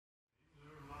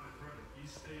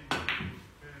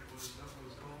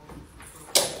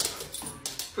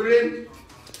Put it in.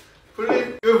 Put it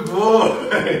in. Good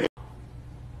boy.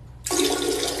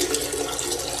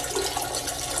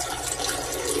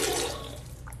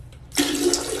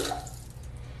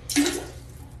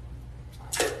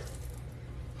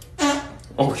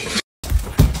 Oh,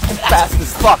 fast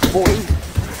as fuck, boy.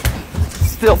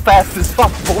 Still fast as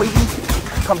fuck, boy.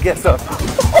 Come get some.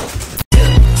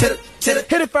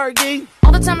 Hit it, Fergie.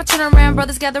 All the time I turn around,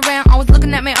 brothers gather round, always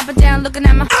looking at me up and down, looking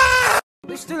at my.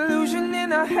 This delusion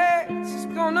in our heads is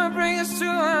gonna bring us to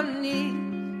our knees.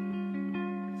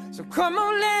 So come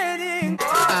on, let it go.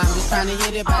 I'm just trying to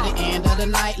hit it by the end of the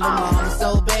night. Lil' mama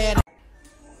so bad.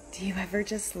 Do you ever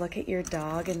just look at your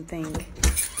dog and think,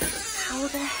 how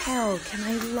the hell can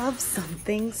I love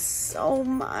something so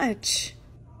much?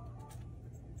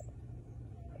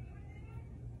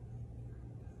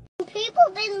 People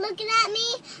been looking at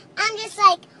me, I'm just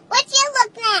like, what you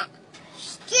looking at,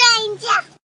 stranger?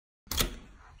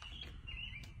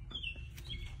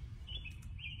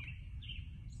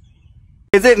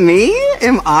 Is it me?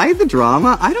 Am I the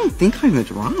drama? I don't think I'm the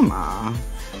drama.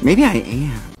 Maybe I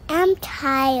am. I'm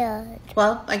tired.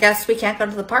 Well, I guess we can't go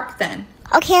to the park then.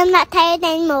 Okay, I'm not tired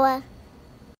anymore.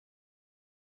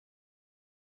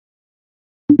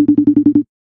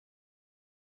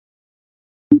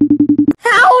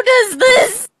 How does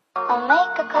this? I'll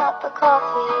make a cup of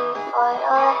coffee for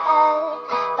your head.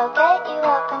 I'll get you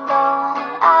up and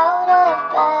going out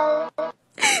of bed.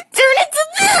 Turn it to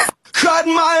this! Cut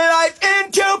my life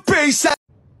into pieces.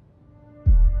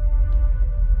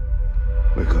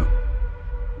 Wake up.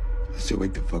 I said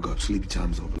wake the fuck up. Sleepy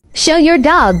time's over. Show your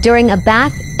dog during a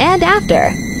bath and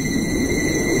after.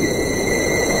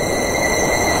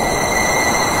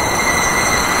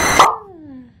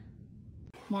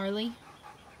 Marley?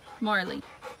 Marley.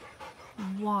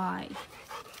 Why?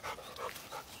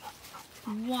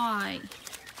 Why?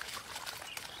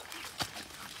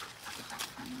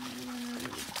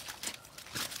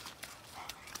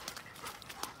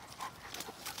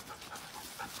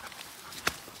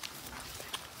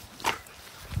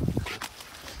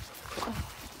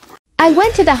 I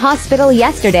went to the hospital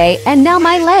yesterday and now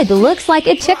my leg looks like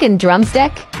a chicken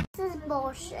drumstick. This is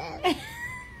bullshit.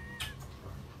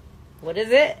 What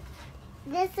is it?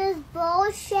 This is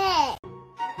bullshit.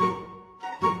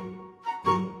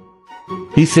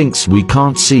 He thinks we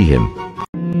can't see him.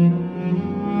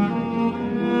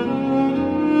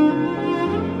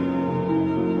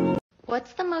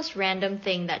 What's the most random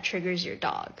thing that triggers your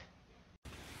dog?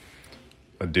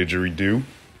 A didgeridoo.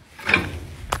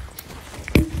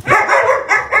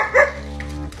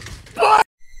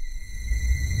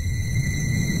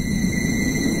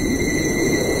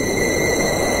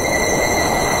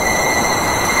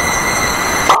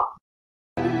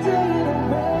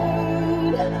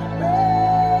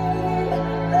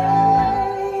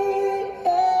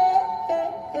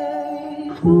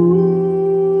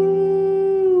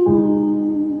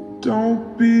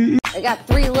 Don't be. They got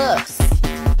 3 looks,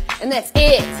 and that's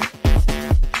it.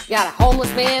 You got a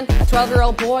homeless man, a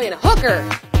 12-year-old boy, and a hooker.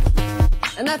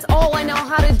 And that's all I know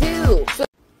how to do. So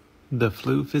the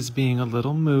floof is being a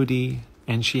little moody,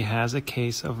 and she has a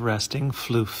case of resting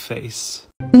floof face.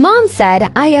 Mom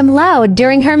said I am loud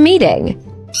during her meeting.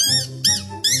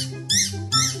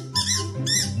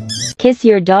 Kiss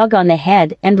your dog on the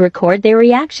head and record their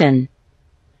reaction.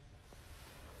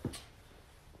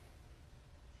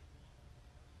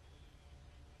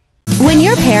 When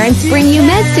your parents bring you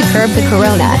meds to curb the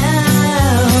corona,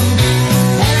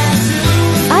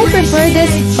 I prefer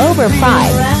this over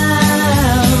Pride.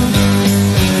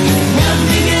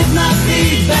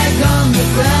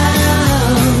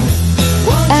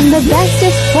 And the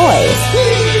bestest toys.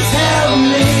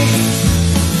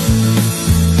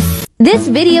 This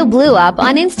video blew up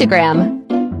on Instagram.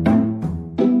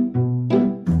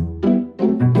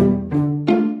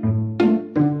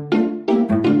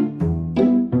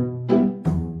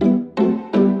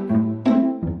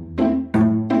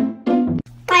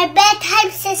 My bedtime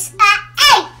is at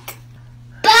 8.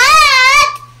 But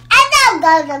I don't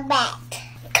go to bed.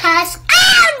 Cause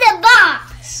I'm the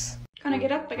boss. Can I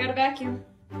get up? I gotta vacuum.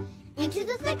 Into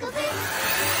the thick of it.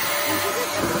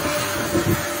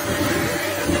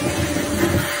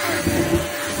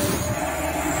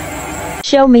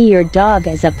 Show me your dog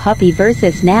as a puppy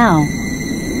versus now.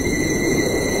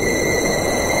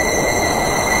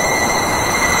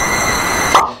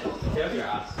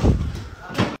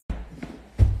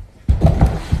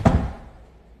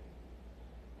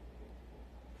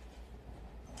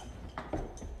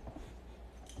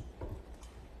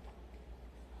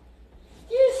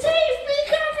 You saved me,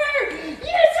 Cooper!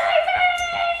 You saved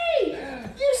me!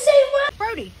 You saved my...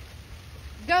 Brody,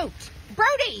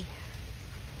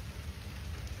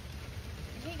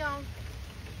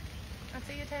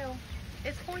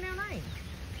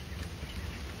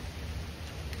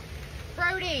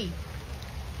 Brody!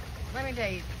 Let me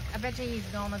tell you, I bet you he's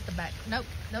going at the back. Nope,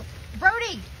 nope.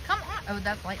 Brody, come on. Oh,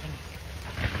 that's lightning.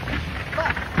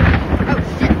 Fuck. Oh,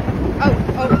 shit.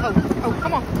 Oh,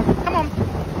 come on, come on.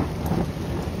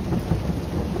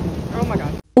 Oh my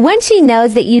God. When she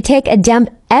knows that you take a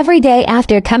dump every day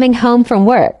after coming home from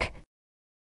work.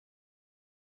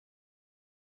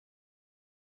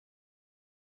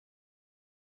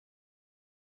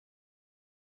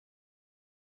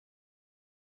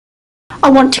 I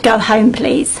want to go home,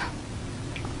 please.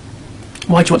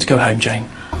 Why do you want to go home, Jane?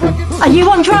 Are you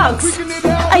on drugs?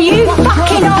 Are you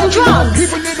fucking on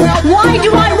drugs? Why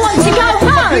do I want to go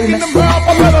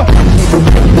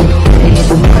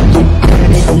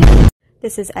home?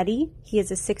 This is Eddie. He is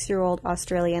a 6-year-old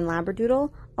Australian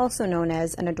Labradoodle, also known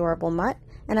as an adorable mutt,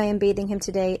 and I am bathing him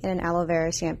today in an aloe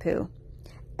vera shampoo.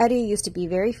 Eddie used to be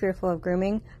very fearful of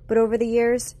grooming, but over the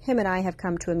years, him and I have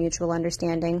come to a mutual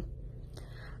understanding.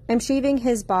 I'm shaving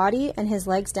his body and his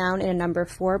legs down in a number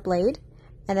 4 blade,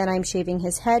 and then I'm shaving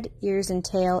his head, ears, and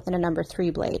tail in a number 3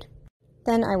 blade.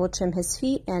 Then I will trim his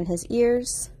feet and his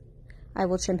ears. I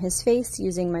will trim his face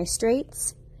using my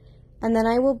straights, and then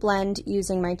I will blend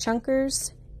using my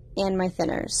chunkers and my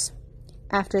thinners.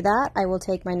 After that, I will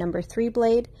take my number 3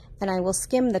 blade and I will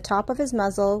skim the top of his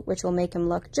muzzle, which will make him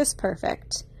look just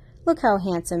perfect. Look how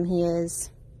handsome he is.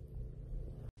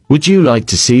 Would you like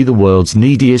to see the world's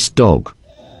neediest dog?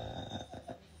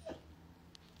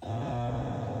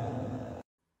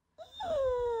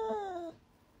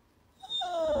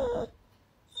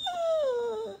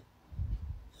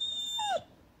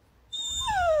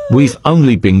 We've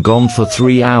only been gone for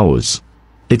 3 hours.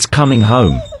 It's coming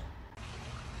home.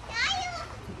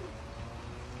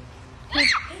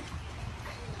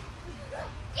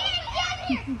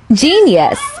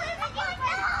 Genius!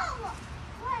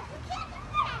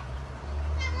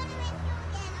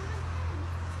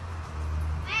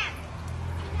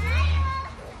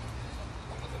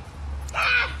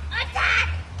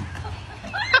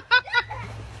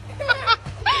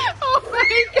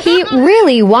 He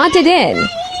really wanted in.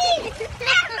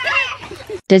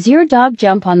 Does your dog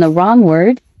jump on the wrong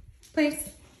word? Place.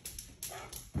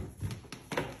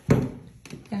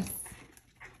 Yes.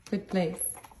 Good place.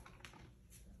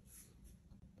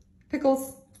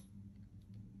 Pickles.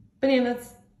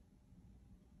 Bananas.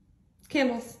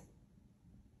 Camels.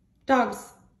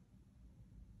 Dogs.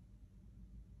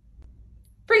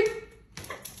 Free.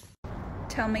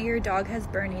 Tell me your dog has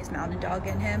Bernese Mountain Dog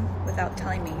in him without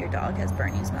telling me your dog has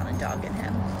Bernese Mountain Dog in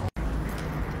him.